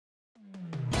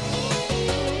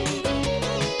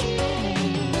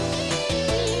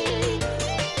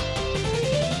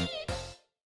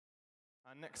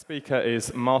next speaker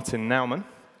is Martin Naumann.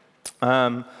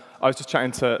 I was just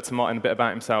chatting to Martin a bit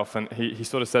about himself, and he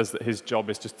sort of says that his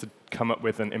job is just to come up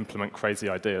with and implement crazy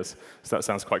ideas. So that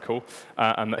sounds quite cool.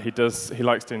 And that he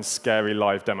likes doing scary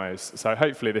live demos. So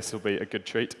hopefully this will be a good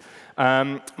treat.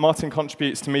 Martin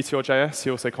contributes to FutureJS. He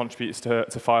also contributes to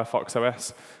Firefox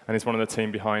OS, and he's one of the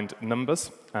team behind Numbers,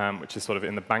 which is sort of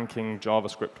in the banking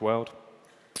JavaScript world.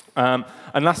 And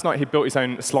last night he built his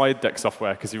own slide deck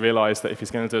software because he realized that if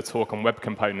he's going to do a talk on web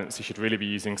components, he should really be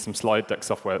using some slide deck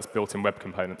software that's built in web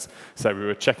components. So we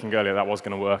were checking earlier that was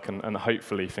going to work, and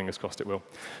hopefully, fingers crossed, it will.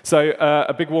 So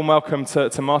a big warm welcome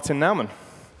to Martin Naumann.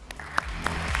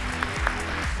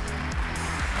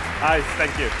 Hi,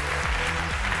 thank you.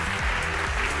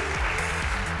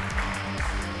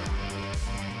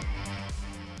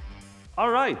 All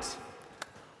right.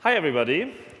 Hi,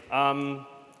 everybody.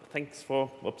 Thanks for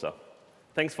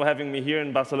having me here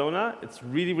in Barcelona. It's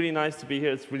really, really nice to be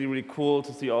here. It's really, really cool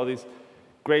to see all these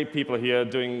great people here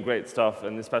doing great stuff,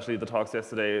 and especially the talks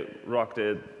yesterday rocked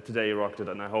it, today rocked it,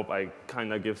 and I hope I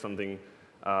kind of give something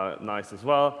nice as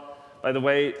well. By the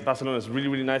way, Barcelona is really,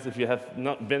 really nice. If you have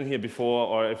not been here before,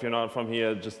 or if you're not from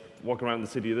here, just walk around the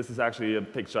city. This is actually a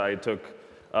picture I took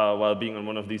while being on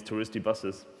one of these touristy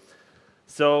buses.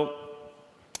 So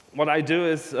what I do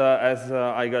is, as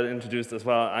I got introduced as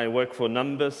well, I work for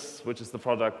Numbers, which is the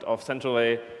product of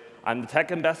CentralA. I'm the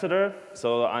tech ambassador,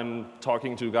 so I'm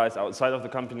talking to guys outside of the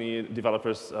company,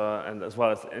 developers, and as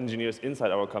well as engineers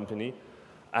inside our company.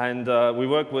 And I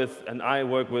work with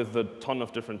a ton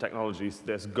of different technologies.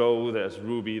 There's Go, there's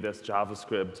Ruby, there's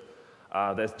JavaScript,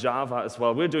 there's Java as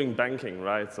well. We're doing banking,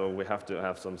 right? So we have to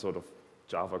have some sort of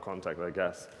Java contact, I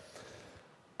guess.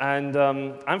 And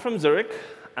I'm from Zurich.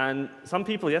 And some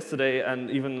people yesterday, and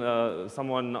even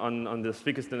someone on the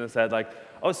speakers dinner said, like,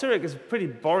 oh, Zurich is pretty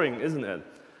boring, isn't it?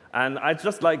 And I'd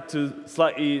just like to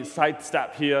slightly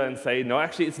sidestep here and say, no,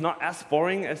 actually, it's not as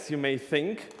boring as you may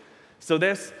think. So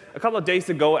there's a couple of days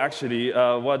ago, actually,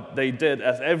 what they did,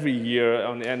 as every year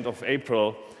on the end of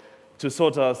April, to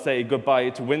sort of say goodbye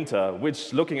to winter,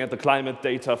 which, looking at the climate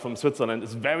data from Switzerland,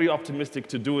 is very optimistic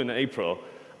to do in April.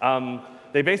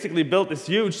 They basically built this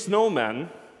huge snowman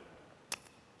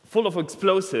full of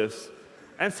explosives,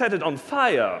 and set it on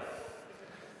fire.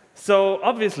 So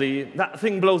obviously, that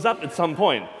thing blows up at some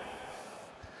point.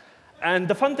 And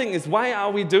the fun thing is, why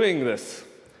are we doing this?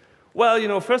 Well, you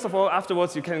know, first of all,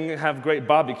 afterwards, you can have great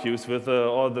barbecues with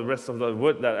all the rest of the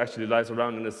wood that actually lies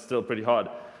around and is still pretty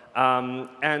hot.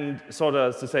 And sort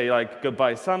of to say, like,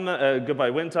 goodbye summer, goodbye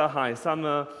winter, hi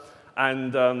summer.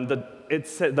 And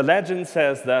the legend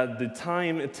says that the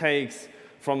time it takes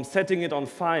from setting it on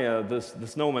fire, the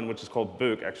snowman, which is called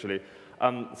Böck, actually.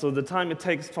 So the time it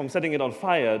takes from setting it on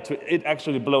fire to it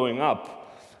actually blowing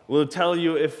up will tell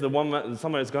you if the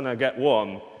summer is going to get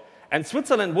warm. And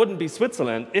Switzerland wouldn't be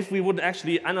Switzerland if we would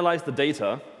actually analyze the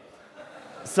data.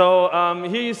 So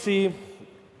here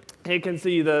you can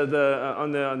see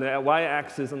on the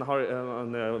y-axis,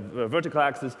 on the vertical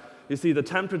axis, you see the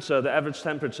temperature, the average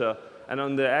temperature, and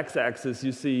on the x-axis,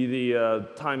 you see the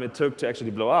time it took to actually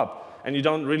blow up. And you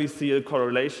don't really see a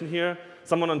correlation here.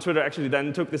 Someone on Twitter actually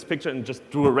then took this picture and just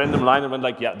drew a random line and went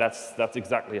like, yeah, that's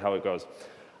exactly how it goes.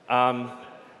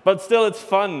 But still, it's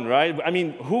fun, right? I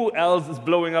mean, who else is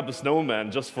blowing up a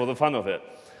snowman just for the fun of it?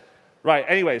 Right,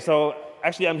 anyway, so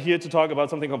actually I'm here to talk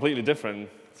about something completely different.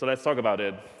 So let's talk about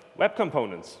it. Web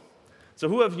components. So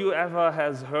who of you ever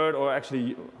has heard, or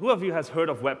actually, who of you has heard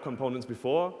of web components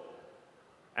before?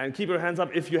 And keep your hands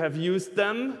up if you have used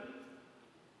them.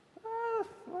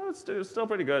 It's still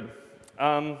pretty good.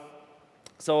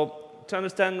 So to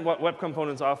understand what web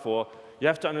components are for, you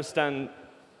have to understand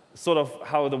sort of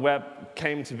how the web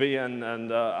came to be and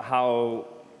how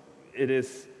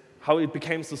it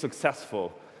became so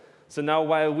successful. So now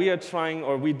while we are trying,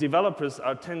 or we developers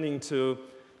are tending to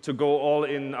go all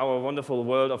in our wonderful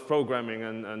world of programming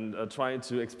and try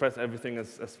to express everything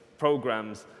as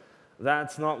programs,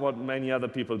 that's not what many other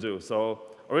people do. So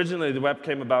originally, the web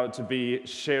came about to be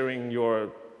sharing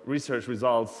your research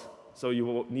results, so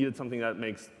you needed something that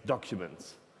makes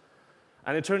documents.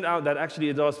 And it turned out that actually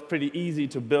it was pretty easy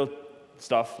to build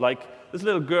stuff. Like this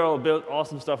little girl built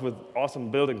awesome stuff with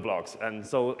awesome building blocks, and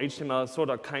so HTML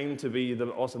sort of came to be the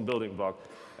awesome building block.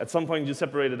 At some point, you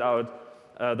separated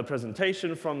out the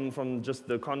presentation from just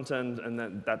the content, and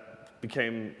then that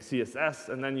became CSS,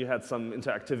 and then you had some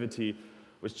interactivity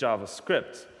with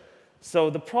JavaScript. So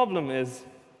the problem is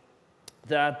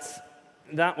that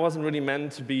wasn't really meant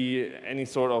to be any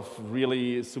sort of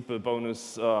really super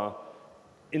bonus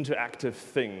interactive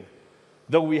thing.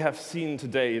 Though we have seen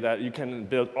today that you can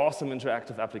build awesome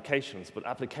interactive applications, but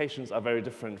applications are very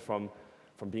different from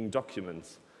being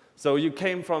documents. So you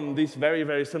came from these very,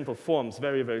 very simple forms,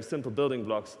 very, very simple building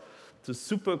blocks, to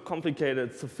super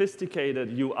complicated,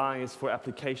 sophisticated UIs for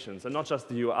applications. And not just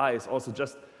the UIs, also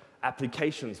just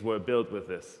applications were built with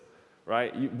this,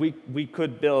 right? We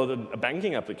could build a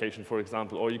banking application, for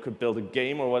example, or you could build a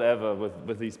game or whatever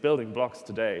with these building blocks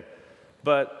today.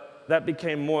 But that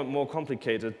became more and more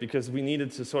complicated because we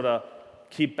needed to sort of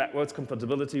keep backwards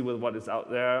compatibility with what is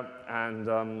out there and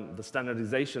the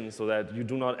standardization so that you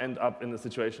do not end up in a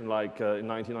situation like in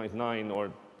 1999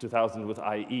 or 2000 with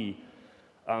IE.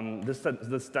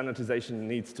 This standardization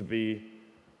needs to be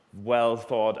well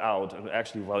thought out and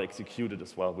actually well executed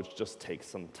as well, which just takes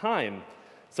some time.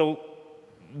 So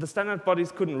the standard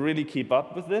bodies couldn't really keep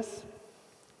up with this,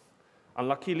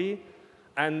 unluckily,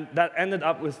 and that ended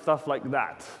up with stuff like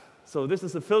that. So this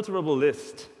is a filterable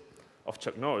list of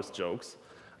Chuck Norris jokes.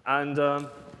 And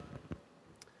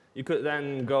you could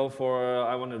then go for,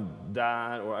 I want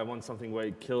that, or I want something where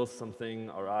he kills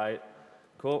something. All right,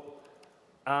 cool.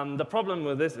 The problem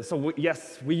with this is, so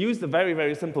yes, we use the very,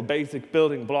 very simple basic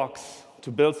building blocks to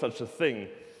build such a thing.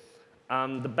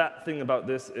 The bad thing about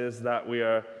this is that we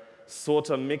are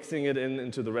sort of mixing it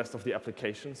into the rest of the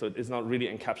application, so it is not really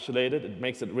encapsulated. It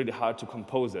makes it really hard to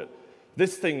compose it.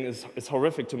 This thing is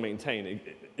horrific to maintain.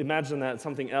 Imagine that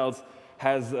something else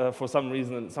has, for some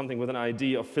reason, something with an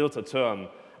ID of filter term,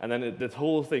 and then the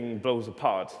whole thing blows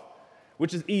apart,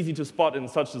 which is easy to spot in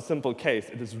such a simple case.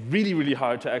 It is really, really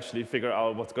hard to actually figure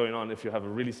out what's going on if you have a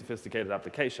really sophisticated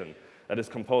application that is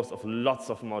composed of lots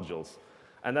of modules.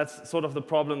 And that's sort of the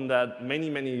problem that many,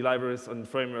 many libraries and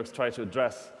frameworks try to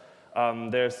address.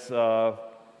 There's,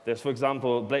 for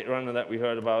example, Blade Runner that we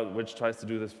heard about, which tries to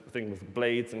do this thing with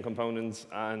blades and components,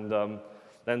 and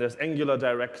then there's Angular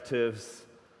directives,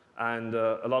 and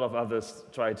a lot of others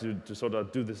try to sort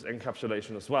of do this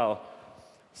encapsulation as well.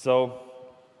 So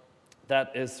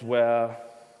that is where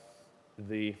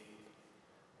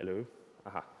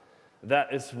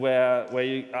that is where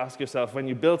you ask yourself, when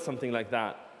you build something like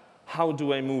that, how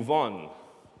do I move on?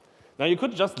 Now, you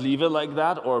could just leave it like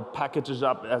that or package it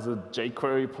up as a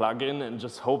jQuery plugin and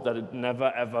just hope that it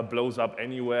never, ever blows up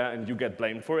anywhere and you get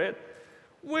blamed for it,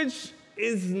 which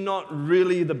is not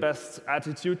really the best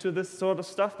attitude to this sort of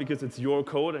stuff because it's your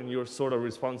code and you're sort of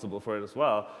responsible for it as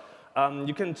well.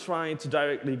 You can try to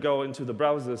directly go into the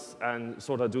browsers and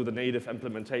sort of do the native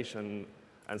implementation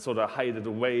and sort of hide it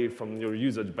away from your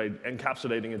user by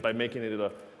encapsulating it, by making it an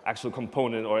actual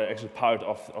component or actual part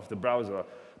of the browser.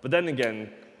 But then again,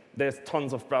 there's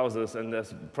tons of browsers, and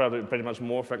there's probably pretty much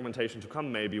more fragmentation to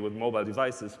come, maybe, with mobile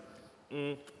devices.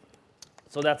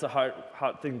 So that's a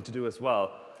hard thing to do as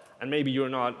well. And maybe you're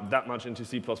not that much into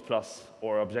C++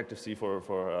 or Objective-C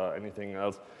for anything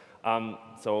else.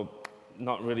 So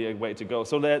not really a way to go.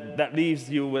 So that leaves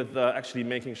you with actually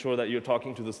making sure that you're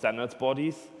talking to the standards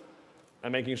bodies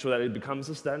and making sure that it becomes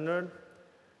a standard.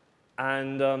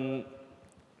 And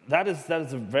that is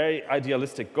a very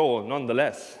idealistic goal,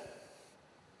 nonetheless.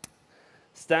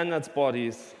 Standards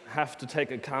bodies have to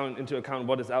take into account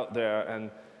what is out there,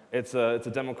 and it's a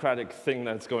democratic thing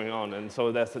that's going on. And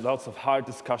so there's lots of hard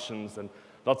discussions and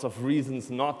lots of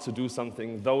reasons not to do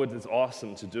something, though it is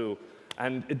awesome to do.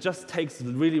 And it just takes a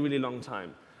really, really long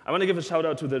time. I want to give a shout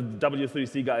out to the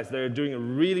W3C guys. They're doing a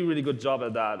really, really good job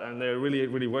at that, and they're really,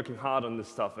 really working hard on this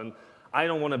stuff. And I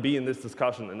don't want to be in this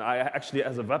discussion. And I actually,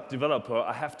 as a web developer,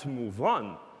 I have to move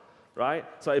on. Right?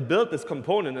 So I built this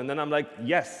component, and then I'm like,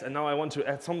 yes, and now I want to,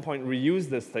 at some point, reuse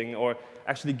this thing or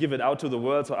actually give it out to the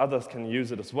world so others can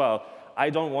use it as well. I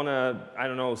don't want to, I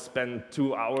don't know, spend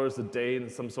 2 hours a day in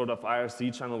some sort of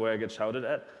IRC channel where I get shouted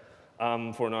at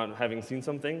for not having seen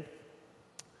something.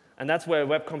 And that's where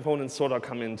web components sort of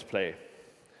come into play.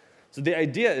 So the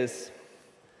idea is,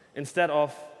 instead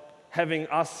of having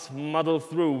us muddle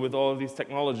through with all these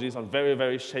technologies on very,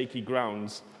 very shaky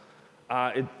grounds,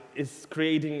 it is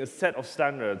creating a set of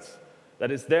standards that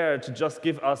is there to just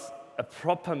give us a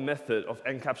proper method of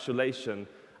encapsulation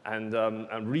and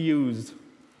reuse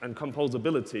and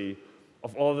composability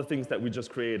of all the things that we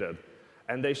just created.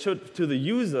 And they should, to the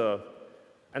user,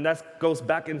 and that goes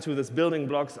back into this building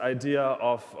blocks idea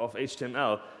of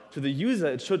HTML, to the user,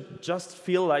 it should just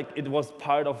feel like it was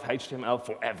part of HTML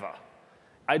forever.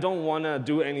 I don't want to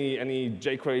do any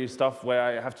jQuery stuff where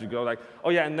I have to go like,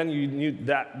 oh yeah, and then you need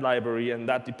that library and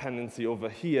that dependency over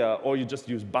here, or you just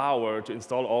use Bower to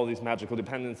install all these magical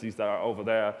dependencies that are over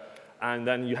there, and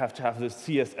then you have to have this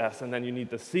CSS, and then you need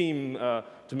the theme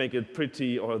to make it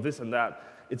pretty, or this and that.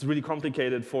 It's really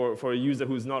complicated for a user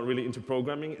who's not really into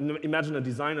programming. Imagine a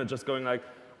designer just going like,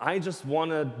 I just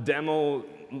want to demo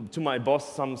to my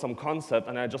boss some concept,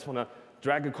 and I just want to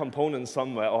drag a component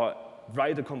somewhere, or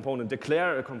write a component,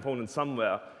 declare a component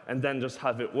somewhere, and then just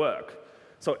have it work.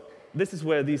 So this is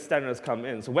where these standards come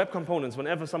in. So web components,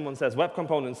 whenever someone says web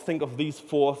components, think of these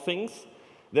 4 things.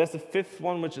 There's a 5th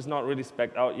one, which is not really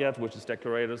spec'd out yet, which is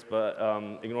decorators, but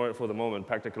ignore it for the moment.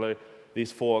 Practically,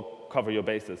 these 4 cover your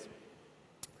bases.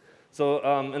 So,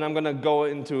 and I'm going to go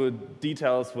into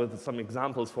details with some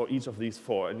examples for each of these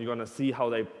 4, and you're going to see how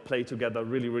they play together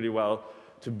really, really well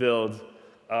to build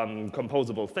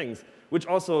composable things, which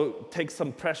also takes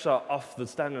some pressure off the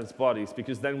standards bodies,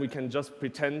 because then we can just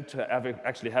pretend to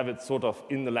actually have it sort of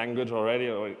in the language already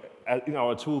or in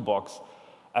our toolbox,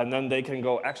 and then they can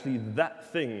go, actually, that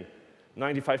thing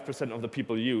 95% of the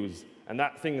people use, and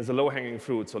that thing is a low-hanging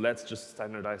fruit, so let's just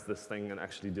standardize this thing and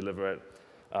actually deliver it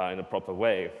in a proper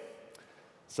way.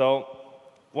 So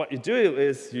what you do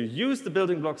is you use the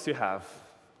building blocks you have,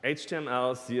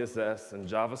 HTML, CSS, and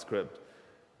JavaScript,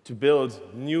 to build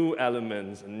new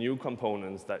elements and new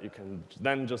components that you can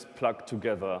then just plug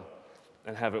together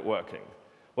and have it working.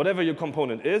 Whatever your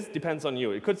component is depends on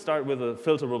you. It could start with a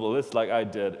filterable list like I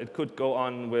did. It could go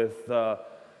on with a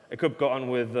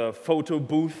photo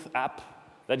booth app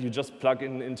that you just plug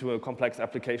into a complex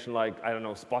application like, I don't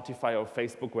know, Spotify or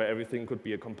Facebook, where everything could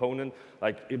be a component.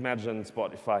 Like, imagine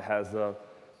Spotify has the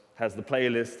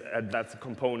playlist, and that's a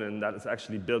component that is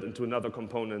actually built into another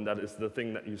component that is the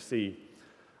thing that you see.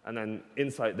 And then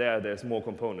inside there's more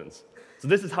components. So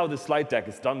this is how the slide deck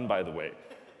is done, by the way.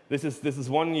 This is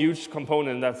one huge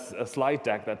component that's a slide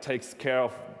deck that takes care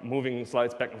of moving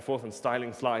slides back and forth and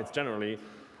styling slides generally.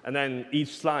 And then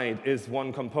each slide is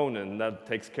one component that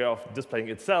takes care of displaying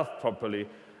itself properly.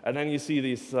 And then you see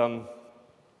these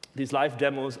live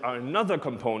demos are another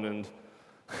component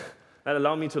that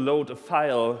allow me to load a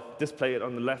file, display it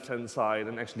on the left-hand side,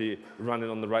 and actually run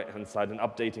it on the right-hand side, and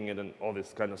updating it and all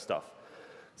this kind of stuff.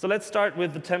 So let's start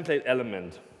with the template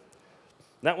element.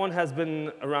 That one has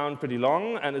been around pretty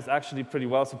long, and is actually pretty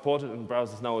well supported in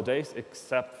browsers nowadays,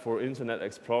 except for Internet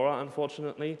Explorer,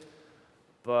 unfortunately.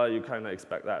 But you kind of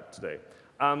expect that today.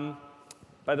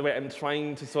 By the way, I'm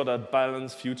trying to sort of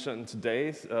balance future and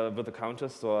today's with the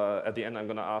counters. So at the end, I'm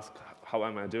going to ask, how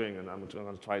am I doing? And I'm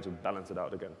going to try to balance it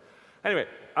out again. Anyway,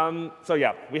 so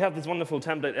yeah, we have this wonderful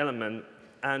template element.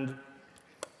 And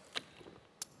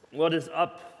what is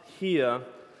up here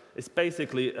is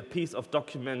basically a piece of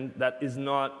document that is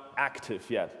not active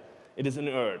yet. It is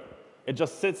inert. It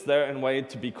just sits there and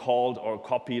waits to be called or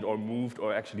copied or moved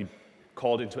or actually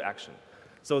called into action.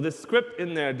 So this script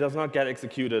in there does not get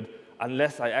executed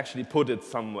unless I actually put it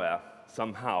somewhere,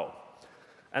 somehow.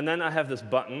 And then I have this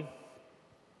button,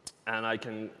 and I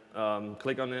can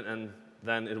click on it, and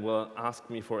then it will ask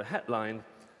me for a headline.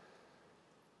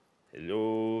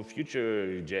 Hello,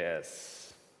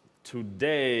 FutureJS.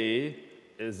 Today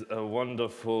is a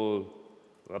wonderful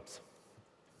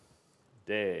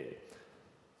day.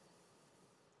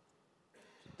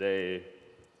 Today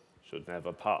should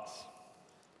never pass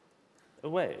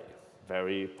away.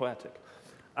 Very poetic.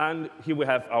 And here we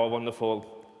have our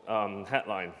wonderful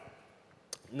headline.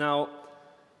 Now,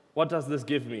 what does this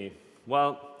give me?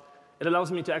 Well, it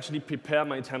allows me to actually prepare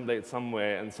my template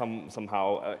somewhere and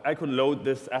somehow. I could load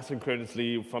this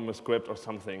asynchronously from a script or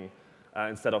something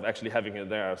instead of actually having it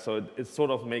there. So it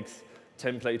sort of makes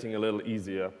templating a little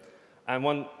easier. And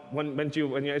when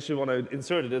you actually want to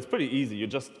insert it, it's pretty easy. You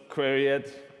just query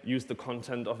it, use the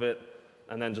content of it,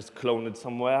 and then just clone it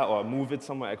somewhere or move it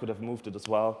somewhere. I could have moved it as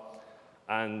well.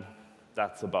 And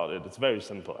that's about it. It's very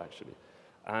simple, actually.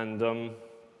 And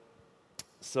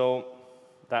so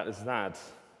that is that.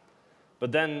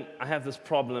 But then I have this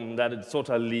problem that it sort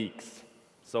of leaks.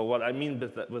 So what I mean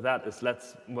with that is,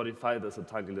 let's modify this a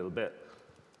tiny little bit.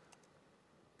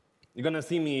 You're going to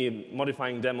see me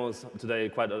modifying demos today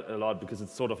quite a lot because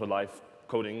it's sort of a live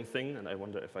coding thing. And I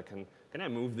wonder if I can I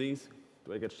move these?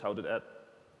 Do I get shouted at?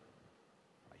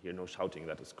 I hear no shouting.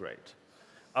 That is great.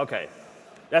 OK.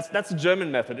 That's a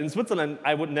German method. In Switzerland,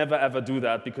 I would never, ever do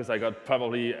that because I got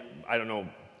probably, I don't know,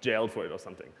 jailed for it or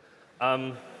something.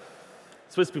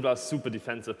 Swiss people are super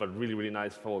defensive, but really, really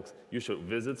nice folks. You should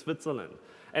visit Switzerland.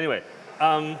 Anyway,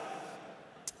 so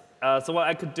what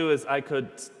I could do is I could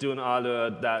do an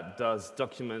alert that does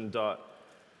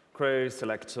document.query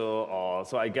selector, or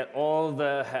so I get all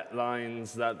the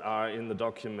headlines that are in the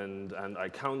document, and I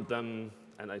count them,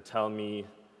 and I tell me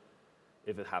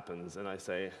if it happens. And I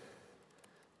say,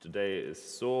 today is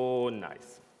so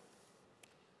nice.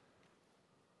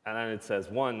 And then it says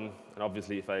 1, and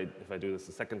obviously if I do this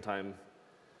a second time,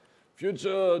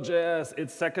 FutureJS,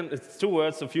 it's 2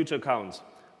 words, so future counts.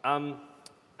 And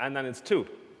then it's 2.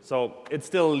 So it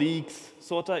still leaks,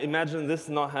 sort of. Imagine this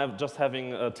not just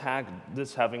having a tag,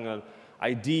 this having a,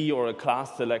 ID or a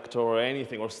class selector or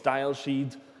anything, or style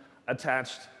sheet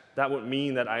attached, that would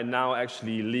mean that I now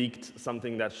actually leaked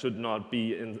something that should not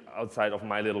be outside of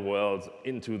my little world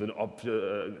into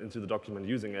the document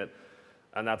using it,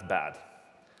 and that's bad.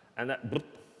 And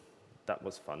that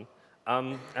was fun.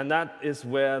 And that is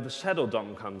where the shadow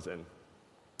DOM comes in.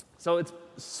 So it's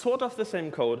sort of the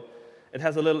same code. It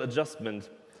has a little adjustment,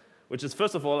 which is,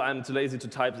 first of all, I'm too lazy to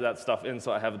type that stuff in,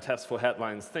 so I have a test for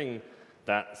headlines thing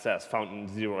that says found in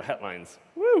 0 headlines.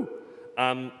 Woo!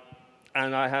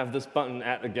 And I have this button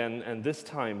add again, and this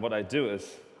time what I do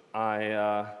is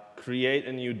I create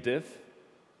a new div,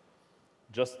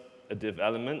 just a div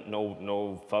element,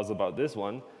 no fuzz about this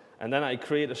one, and then I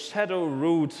create a shadow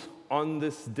root on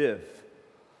this div.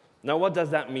 Now what does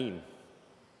that mean?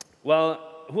 Well,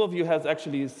 who of you has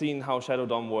actually seen how Shadow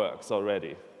DOM works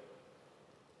already?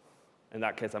 In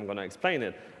that case, I'm going to explain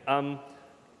it.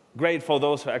 Great for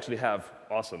those who actually have.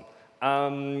 Awesome.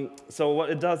 So what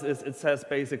it does is it says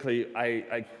basically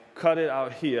I cut it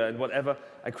out here and whatever.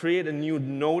 I create a new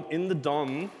node in the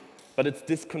DOM, but it's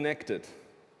disconnected.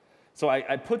 So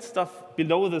I put stuff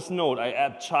below this node. I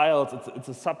add child. It's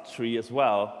a subtree as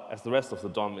well as the rest of the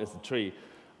DOM is the tree.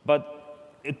 But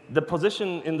the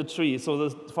position in the tree, so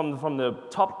from the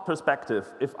top perspective,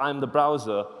 if I'm the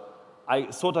browser,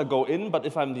 I sort of go in, but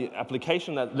if I'm the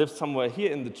application that lives somewhere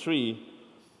here in the tree,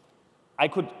 I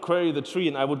could query the tree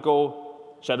and I would go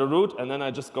shadow root, and then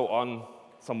I just go on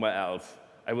somewhere else.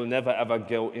 I will never, ever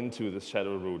go into this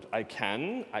shadow root. I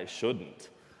can, I shouldn't.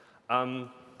 And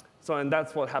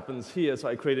that's what happens here. So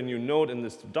I create a new node in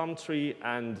this DOM tree,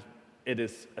 and it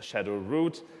is a shadow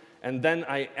root. And then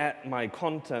I add my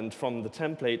content from the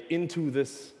template into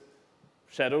this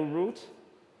shadow root.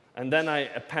 And then I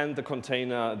append the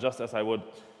container just as I would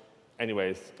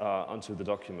anyways onto the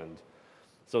document.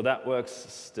 So that works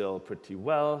still pretty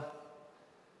well.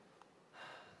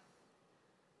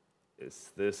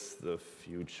 Is this the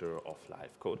future of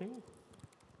live coding?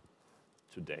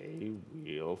 Today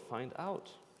we'll find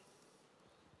out.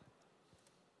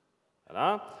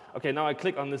 OK, now I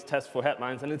click on this test for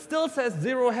headlines, and it still says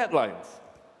 0 headlines.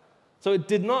 So it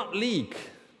did not leak,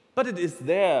 but it is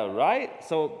there, right?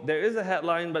 So there is a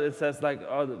headline, but it says, like,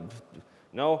 oh,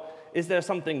 no. Is there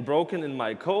something broken in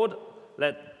my code?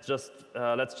 Let's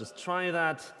just try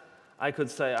that. I could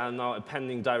say I'm now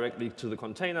appending directly to the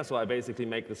container, so I basically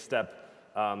make the step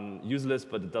useless,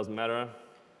 but it doesn't matter.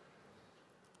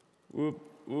 Whoop,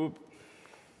 whoop.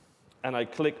 And I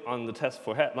click on the test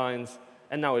for headlines,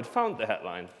 and now it found the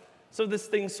headline. So this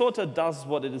thing sort of does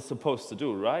what it is supposed to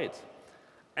do, right?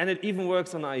 And it even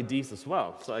works on IDs as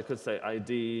well. So I could say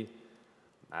ID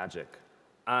magic.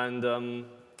 And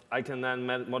I can then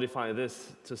modify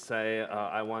this to say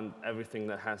I want everything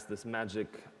that has this magic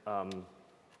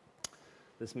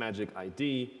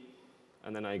ID.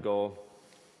 And then I go,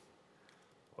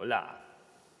 hola.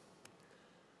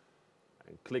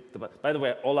 And click the button. By the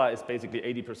way, hola is basically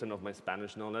 80% of my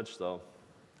Spanish knowledge, so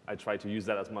I try to use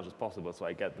that as much as possible so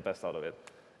I get the best out of it.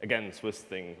 Again, Swiss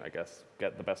thing, I guess,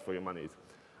 get the best for your monies.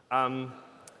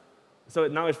 So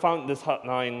now it found this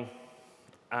hotline,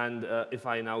 and if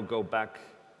I now go back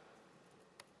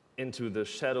into the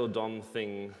shadow DOM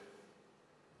thing,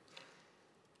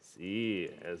 sí,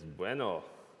 es bueno.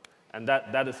 And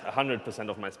that is 100%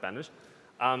 of my Spanish.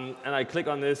 And I click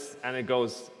on this, and it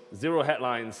goes 0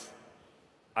 headlines,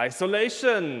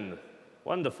 isolation.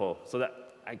 Wonderful. So that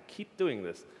I keep doing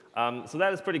this. So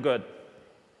that is pretty good.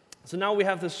 So now we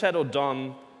have this shadow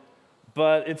DOM,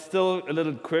 but it's still a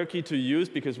little quirky to use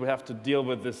because we have to deal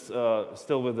with this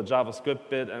still with the JavaScript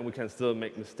bit, and we can still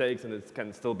make mistakes, and it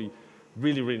can still be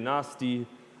really, really nasty.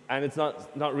 And it's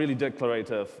not really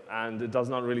declarative, and it does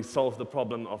not really solve the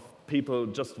problem of people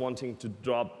just wanting to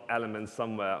drop elements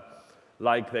somewhere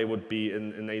like they would be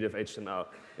in native HTML.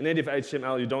 In native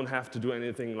HTML, you don't have to do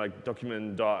anything like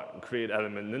document.create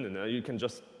element. No. You can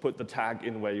just put the tag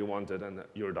in where you want it, and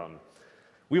you're done.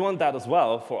 We want that as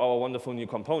well for our wonderful new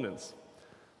components.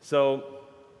 So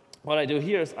what I do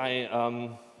here is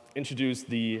I introduce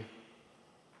the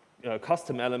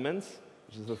custom elements,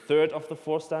 which is the third of the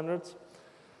 4 standards.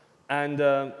 And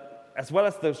as well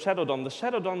as the shadow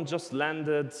DOM just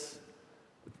landed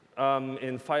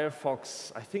in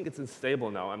Firefox. I think it's in stable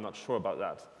now. I'm not sure about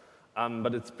that.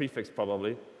 But it's prefixed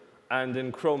probably. And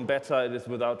in Chrome beta, it is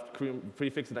without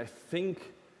prefix. And I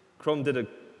think Chrome did a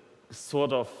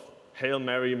sort of Hail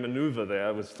Mary maneuver there.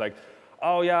 It was like,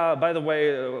 oh, yeah, by the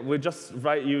way, we'll just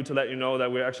write you to let you know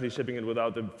that we're actually shipping it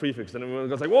without the prefix. And everyone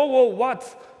goes like, whoa, whoa,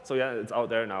 what? So yeah, it's out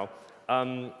there now.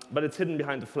 But it's hidden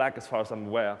behind the flag as far as I'm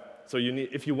aware. So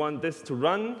if you want this to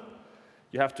run,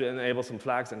 you have to enable some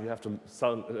flags, and you have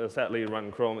to sadly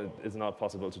run Chrome. It is not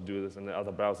possible to do this in the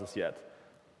other browsers yet,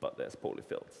 but there's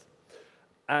polyfills.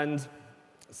 And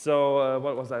so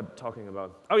what was I talking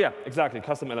about? Oh yeah, exactly,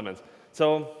 custom elements.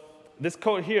 So this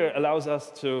code here allows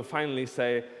us to finally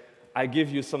say, I give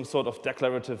you some sort of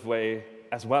declarative way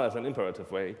as well as an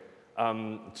imperative way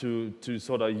to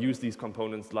sort of use these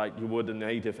components like you would a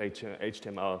native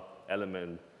HTML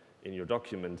element in your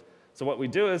document. So what we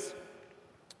do is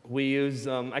we use,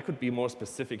 I could be more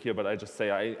specific here, but I just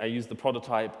say I use the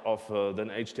prototype of an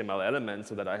HTML element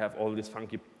so that I have all these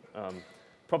funky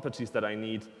properties that I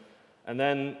need. And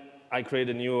then I create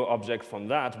a new object from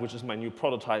that, which is my new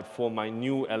prototype for my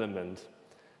new element.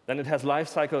 Then it has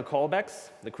lifecycle callbacks.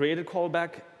 The created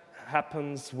callback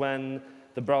happens when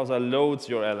the browser loads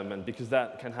your element, because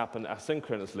that can happen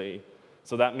asynchronously.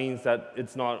 So that means that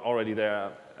it's not already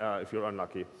there if you're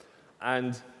unlucky.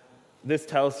 And this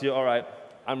tells you, all right,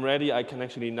 I'm ready. I can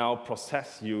actually now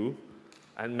process you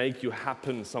and make you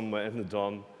happen somewhere in the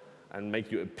DOM and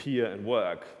make you appear and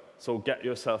work. So get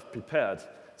yourself prepared.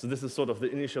 So this is sort of the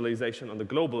initialization on the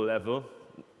global level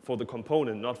for the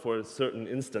component, not for a certain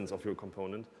instance of your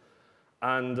component.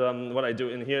 And what I do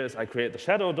in here is I create the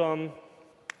shadow DOM,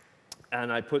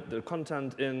 and I put the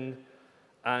content in,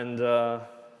 and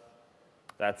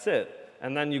that's it.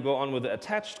 And then you go on with the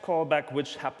attached callback,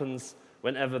 which happens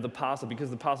whenever the parser, because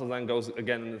the parser then goes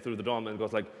again through the DOM and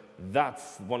goes like,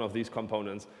 that's one of these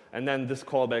components. And then this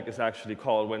callback is actually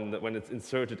called when it's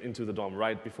inserted into the DOM,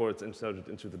 right before it's inserted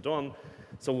into the DOM.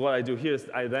 So what I do here is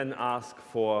I then ask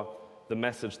for the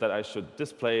message that I should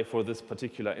display for this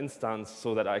particular instance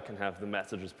so that I can have the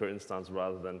messages per instance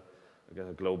rather than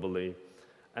again, globally.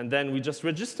 And then we just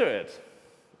register it.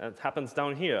 It happens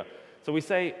down here. So we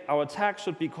say our tag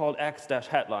should be called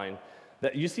x-headline.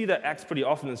 You see that X pretty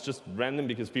often is just random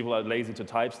because people are lazy to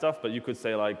type stuff, but you could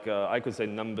say like, I could say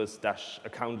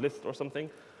numbers-account list or something,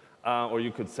 or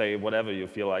you could say whatever you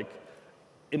feel like.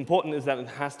 Important is that it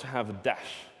has to have a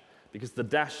dash, because the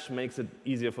dash makes it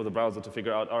easier for the browser to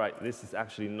figure out, all right, this is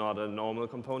actually not a normal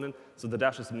component, so the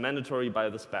dash is mandatory by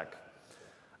the spec.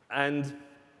 And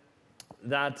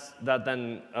that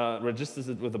then registers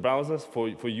it with the browsers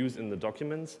for use in the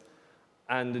documents,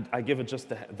 and I give it just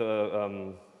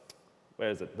the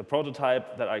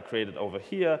prototype that I created over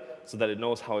here so that it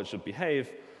knows how it should behave,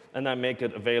 and I make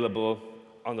it available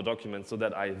on the document so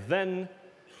that I then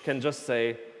can just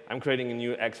say, I'm creating a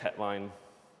new X headline.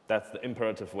 That's the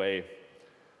imperative way.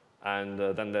 And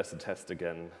then there's the test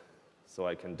again. So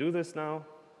I can do this now,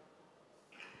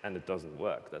 and it doesn't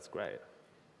work. That's great.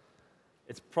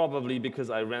 It's probably because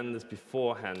I ran this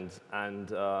beforehand, and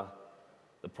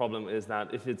the problem is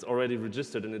that if it's already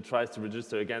registered and it tries to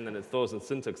register again, then it throws a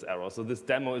syntax error. So this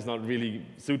demo is not really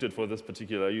suited for this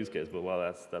particular use case, but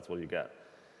well, that's what you get.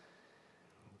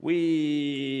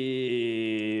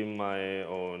 My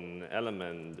own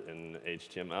element in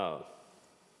HTML.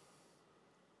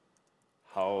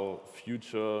 How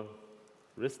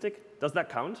futuristic? Does that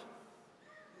count?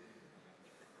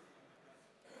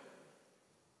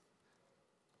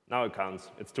 Now it counts.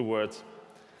 It's 2 words.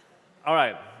 All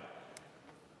right.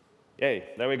 Yay,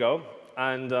 there we go.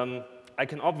 And I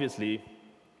can obviously,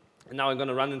 and now I'm going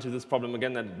to run into this problem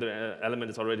again that the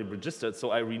element is already registered, so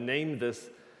I rename this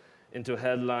into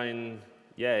headline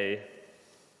yay.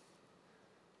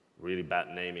 Really bad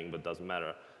naming, but doesn't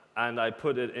matter. And I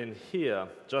put it in here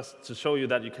just to show you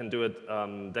that you can do it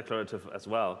declarative as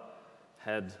well.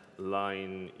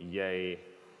 Headline yay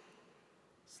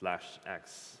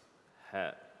 /x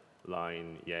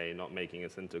headline yay, not making a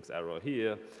syntax error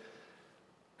here.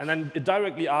 And then it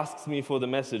directly asks me for the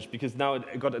message, because now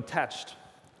it got attached.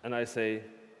 And I say,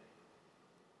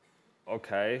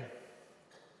 OK,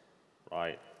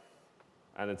 right.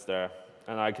 And it's there.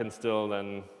 And I can still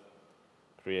then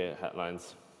create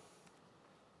headlines.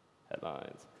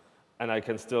 And I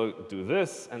can still do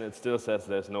this, and it still says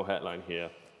there's no headline here.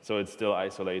 So it's still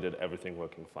isolated, everything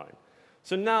working fine.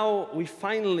 So now we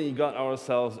finally got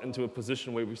ourselves into a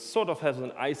position where we sort of have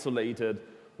an isolated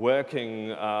working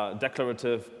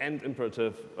declarative and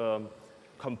imperative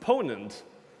component.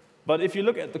 But if you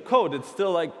look at the code, it's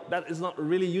still like, that is not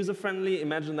really user-friendly.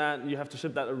 Imagine that you have to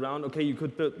ship that around. OK, you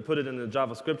could put it in a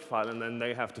JavaScript file, and then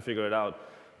they have to figure it out.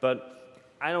 But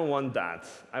I don't want that.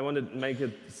 I want to make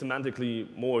it semantically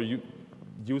more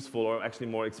useful, or actually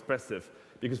more expressive.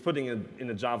 Because putting it in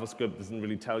a JavaScript doesn't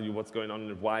really tell you what's going on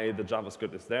and why the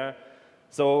JavaScript is there.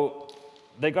 So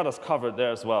they got us covered there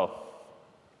as well,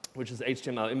 which is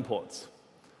HTML imports.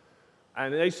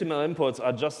 And HTML imports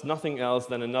are just nothing else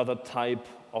than another type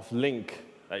of link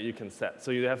that you can set.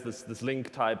 So you have this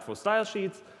link type for style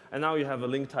sheets, and now you have a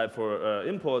link type for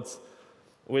imports.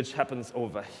 which happens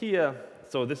over here.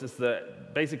 So this is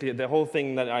basically the whole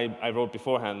thing that I wrote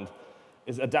beforehand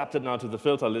is adapted now to the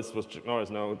filter list, which ignores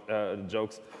no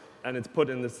jokes, and it's put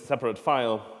in this separate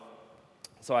file.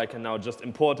 So I can now just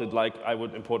import it like I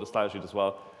would import a style sheet as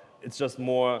well. It's just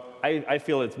more, I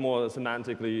feel it's more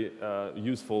semantically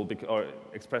useful or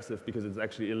expressive because it's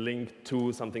actually a link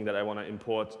to something that I want to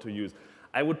import to use.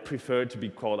 I would prefer to be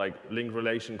called like link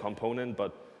relation component,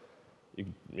 but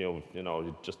you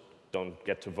just don't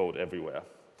get to vote everywhere.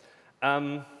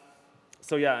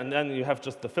 So yeah, and then you have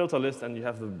just the filter list, and you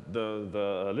have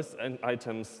the list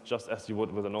items just as you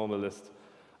would with a normal list.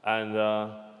 And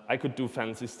I could do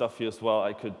fancy stuff here as well.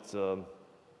 I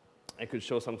could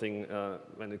show something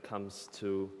when it comes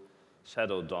to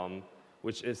Shadow DOM,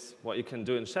 which is what you can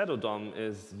do in Shadow DOM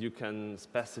is you can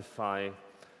specify.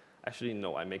 Actually,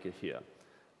 no, I make it here.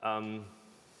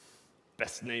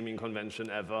 Best naming convention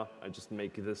ever. I just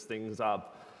make these things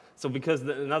up. So because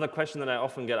another question that I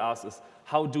often get asked is,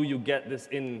 how do you get this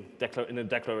in a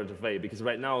declarative way? Because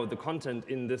right now, the content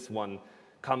in this one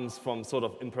comes from sort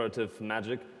of imperative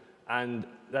magic, and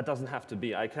that doesn't have to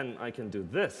be. I can do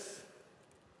this,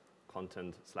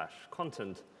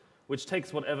 content/content, which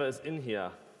takes whatever is in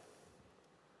here.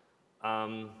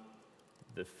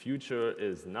 The future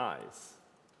is nice.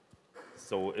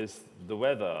 So is the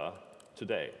weather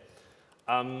today.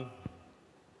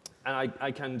 And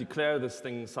I can declare this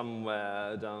thing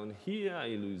somewhere down here. I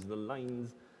lose the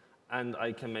lines. And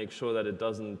I can make sure that it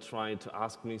doesn't try to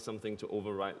ask me something to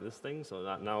overwrite this thing, so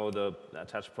that now the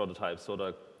attached prototype sort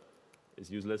of is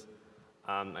useless.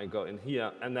 I go in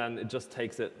here, and then it just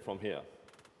takes it from here.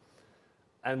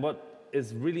 And what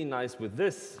is really nice with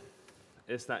this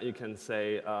is that you can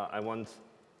say, I want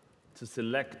to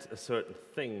select a certain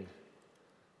thing.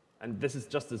 And this is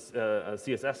just a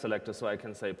CSS selector, so I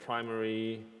can say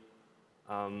primary,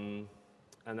 and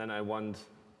then I want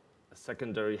a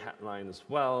secondary headline as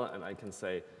well, and I can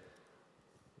say,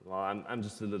 well, I'm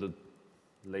just a little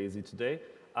lazy today.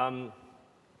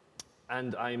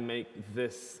 And I make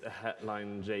this a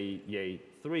headline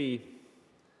Yay3,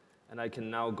 and I can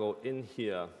now go in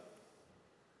here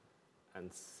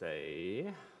and say,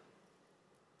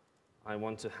 I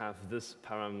want to have this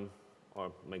param,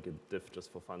 or make a diff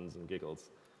just for funs and giggles,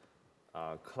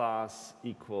 class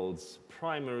equals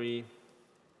primary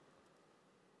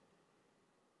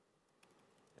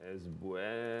es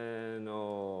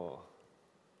bueno.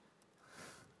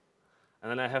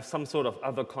 And then I have some sort of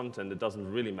other content. It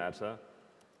doesn't really matter.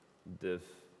 Div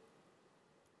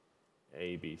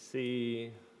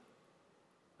ABC.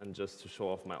 And just to show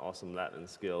off my awesome Latin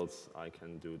skills, I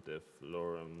can do div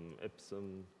lorem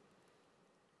ipsum,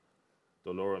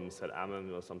 dolorem sed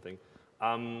amem or something.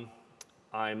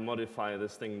 I modify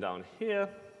this thing down here,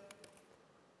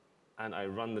 and I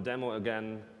run the demo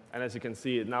again. And as you can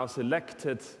see, it now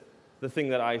selected the thing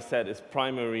that I said is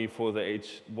primary for the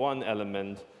H1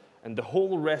 element, and the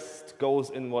whole rest goes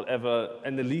in whatever,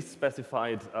 and the least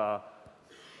specified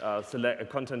select a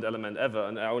content element ever,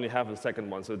 and I only have the second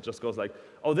one, so it just goes like,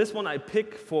 oh, this one I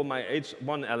pick for my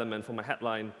H1 element, for my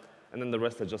headline, and then the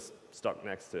rest are just stuck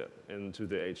next to it, into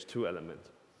the H2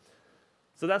 element.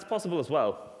 So that's possible as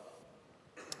well.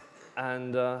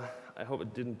 And I hope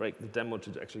it didn't break the demo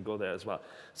to actually go there as well.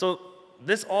 So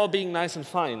this all being nice and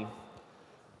fine,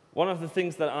 one of the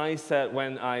things that I said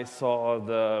when I saw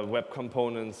the web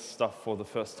components stuff for the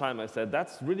first time, I said,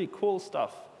 that's really cool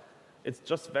stuff. It's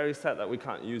just very sad that we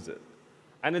can't use it.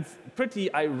 And it's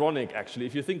pretty ironic, actually,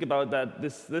 if you think about that.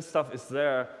 This stuff is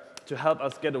there to help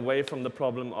us get away from the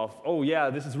problem of, oh, yeah,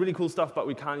 this is really cool stuff, but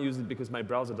we can't use it because my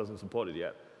browser doesn't support it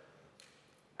yet.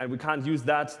 And we can't use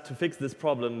that to fix this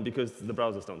problem because the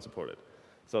browsers don't support it.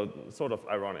 So sort of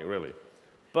ironic, really.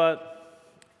 But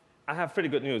I have pretty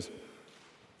good news,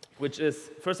 which is,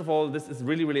 first of all, this is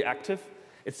really, really active.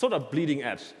 It's sort of bleeding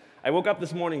edge. I woke up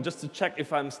this morning just to check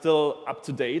if I'm still up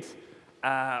to date,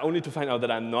 only to find out that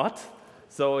I'm not.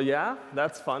 So yeah,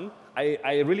 that's fun.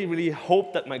 I really, really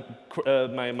hope that my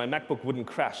MacBook wouldn't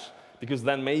crash, because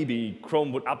then maybe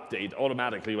Chrome would update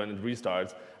automatically when it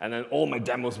restarts, and then all my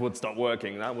demos would stop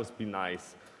working. That would be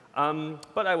nice.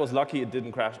 But I was lucky it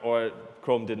didn't crash, or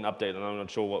Chrome didn't update, and I'm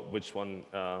not sure which one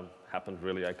happened,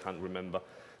 really. I can't remember.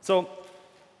 So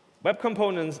web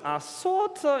components are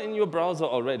sort of in your browser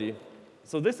already.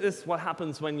 So this is what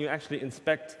happens when you actually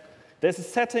inspect. There's a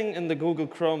setting in the Google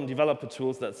Chrome developer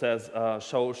tools that says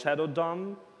show shadow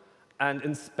DOM and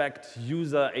inspect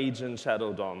user agent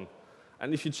shadow DOM.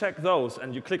 And if you check those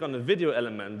and you click on the video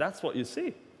element, that's what you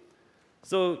see.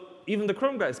 So even the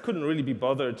Chrome guys couldn't really be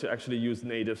bothered to actually use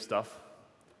native stuff.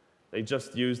 They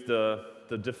just used the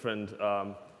different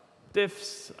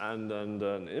diffs and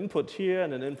an input here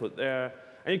and an input there.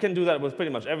 And you can do that with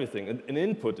pretty much everything. An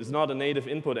input is not a native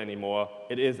input anymore.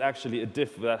 It is actually a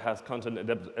diff that has content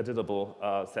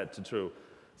editable set to true.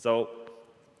 So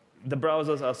the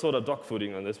browsers are sort of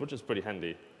dogfooding on this, which is pretty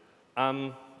handy.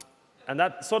 And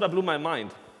that sort of blew my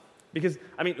mind. Because,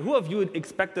 I mean, who of you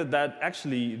expected that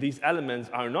actually these elements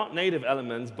are not native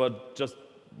elements, but just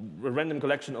a random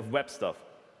collection of web stuff?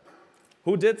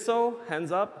 Who did so?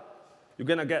 Hands up. You're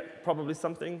going to get probably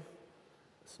something.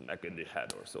 Smack in the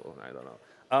head or so, I don't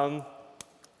know.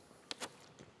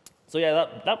 So yeah,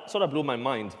 that sort of blew my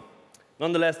mind.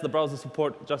 Nonetheless, the browser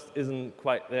support just isn't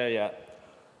quite there yet.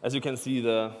 As you can see,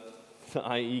 the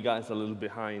IE guys are a little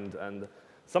behind. And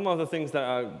some of the things that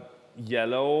are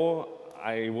yellow,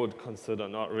 I would consider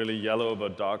not really yellow,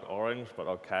 but dark orange, but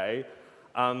OK.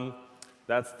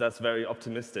 That's very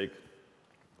optimistic.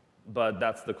 But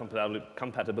that's the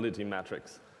compatibility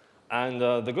matrix. And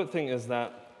the good thing is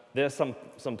that there's some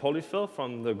polyfill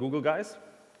from the Google guys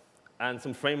and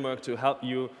some framework to help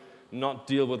you not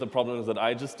deal with the problems that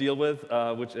I just deal with,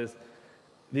 which is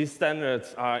these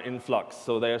standards are in flux.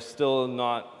 So they're still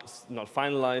not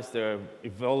finalized. They're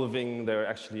evolving. They're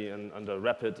actually under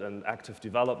rapid and active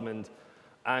development.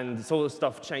 And so the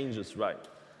stuff changes, right?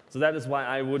 So that is why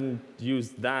I wouldn't use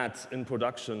that in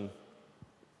production.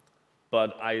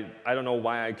 But I don't know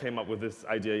why I came up with this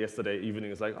idea yesterday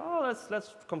evening. It's like, oh,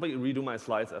 let's completely redo my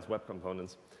slides as web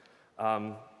components,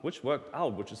 which worked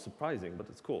out, which is surprising, but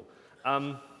it's cool.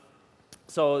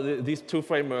 So these two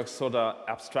frameworks sort of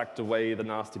abstract away the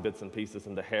nasty bits and pieces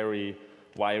and the hairy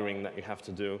wiring that you have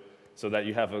to do so that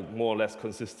you have a more or less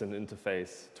consistent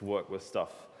interface to work with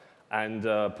stuff. And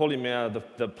Polymer,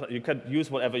 you could use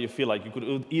whatever you feel like. You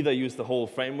could either use the whole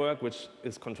framework, which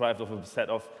is contrived of a set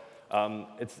of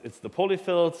it's the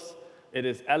polyfills, it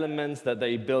is elements that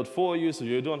they build for you, so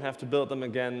you don't have to build them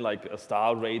again, like a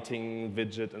star rating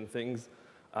widget and things.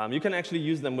 You can actually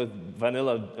use them with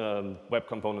vanilla web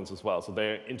components as well, so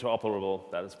they're interoperable.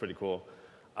 That is pretty cool.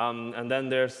 And then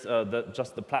there's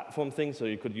just the platform thing, so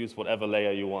you could use whatever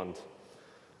layer you want.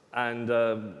 And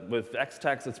with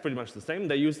Xtags, it's pretty much the same.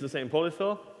 They use the same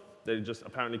polyfill. They just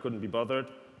apparently couldn't be bothered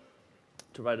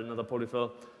to write another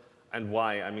polyfill. And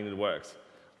why? I mean, it works.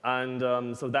 And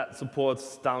so that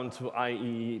supports down to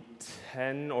IE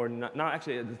 10 or no,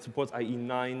 actually it supports IE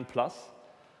 9 plus.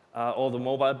 All the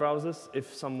mobile browsers.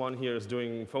 If someone here is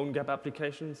doing PhoneGap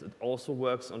applications, it also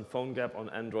works on PhoneGap on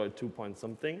Android 2 point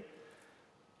something.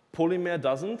 Polymer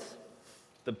doesn't.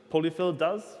 The polyfill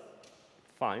does.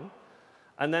 Fine.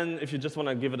 And then if you just want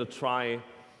to give it a try,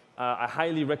 I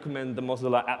highly recommend the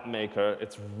Mozilla App Maker.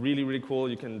 It's really, really cool.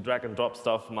 You can drag and drop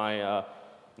stuff.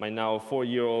 My now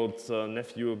 4-year-old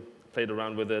nephew played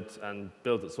around with it and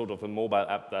built a sort of a mobile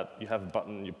app that you have a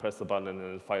button, you press the button,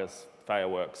 and it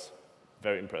fireworks.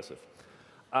 Very impressive.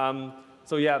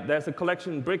 So yeah, there's a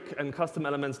collection. Brick and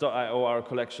customelements.io are a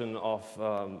collection of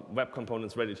web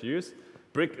components ready to use.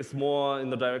 Brick is more in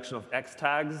the direction of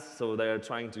Xtags, so they're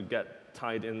trying to get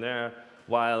tied in there,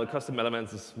 while custom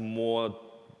elements is more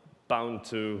bound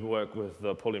to work with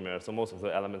the Polymer. So most of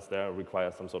the elements there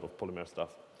require some sort of Polymer stuff.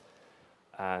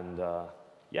 And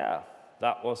yeah,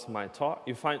 that was my talk.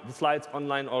 You find the slides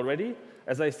online already.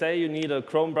 As I say, you need a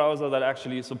Chrome browser that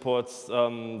actually supports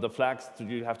the flags.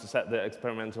 You have to set the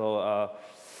experimental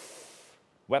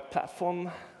web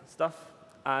platform stuff.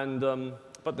 And,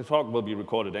 but the talk will be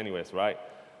recorded anyways, right?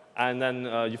 And then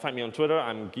you find me on Twitter.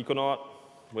 I'm Geekonaut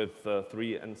with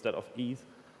 3 instead of E's.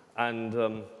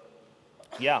 And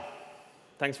yeah,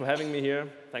 thanks for having me here.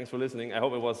 Thanks for listening. I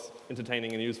hope it was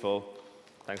entertaining and useful.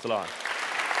 Thanks a lot.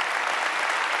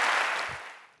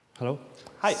 Hello.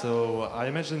 Hi. So I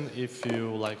imagine if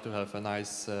you like to have a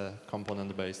nice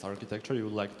component-based architecture, you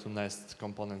would like to nest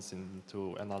components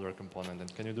into another component.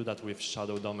 And can you do that with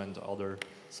Shadow DOM and other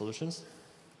solutions?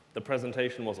 The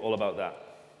presentation was all about that.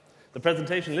 The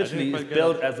presentation literally is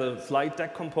built as a slide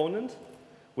deck component,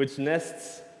 which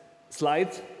nests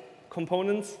slide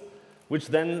components, which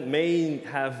then may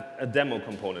have a demo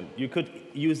component. You could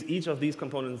use each of these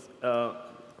components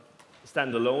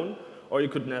standalone, or you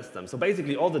could nest them. So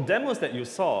basically, all the demos that you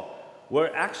saw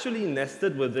were actually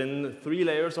nested within 3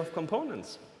 layers of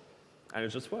components. And it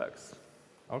just works.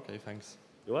 OK, thanks.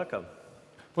 You're welcome.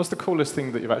 What's the coolest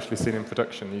thing that you've actually seen in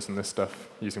production using this stuff,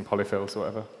 using polyfills or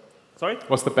whatever? Sorry?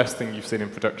 What's the best thing you've seen in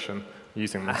production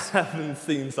using this? I haven't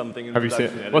seen something in Have production you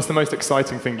seen yet. What's the most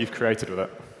exciting thing you've created with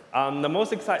it? The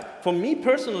most exciting, for me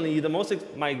personally,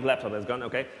 my laptop has gone,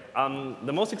 OK.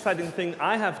 The most exciting thing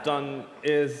I have done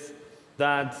is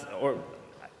that, or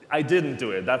I didn't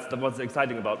do it. That's what's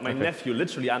exciting about. My nephew,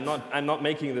 literally, I'm not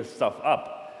making this stuff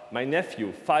up. My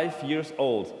nephew, 5 years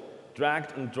old,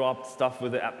 dragged and dropped stuff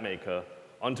with the app maker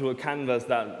onto a canvas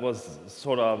that was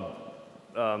sort of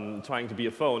trying to be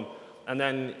a phone. And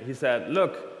then he said,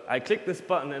 look, I click this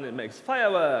button and it makes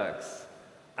fireworks.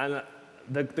 And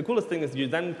the coolest thing is you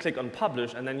then click on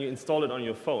publish and then you install it on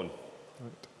your phone.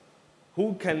 Right.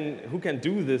 Who can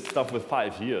do this stuff with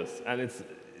 5 years? And it's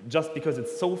just because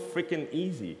it's so freaking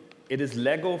easy. It is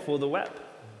Lego for the web.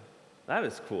 That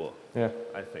is cool,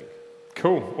 I think.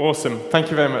 Cool, awesome. Thank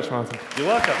you very much, Martin. You're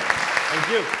welcome. Thank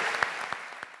you.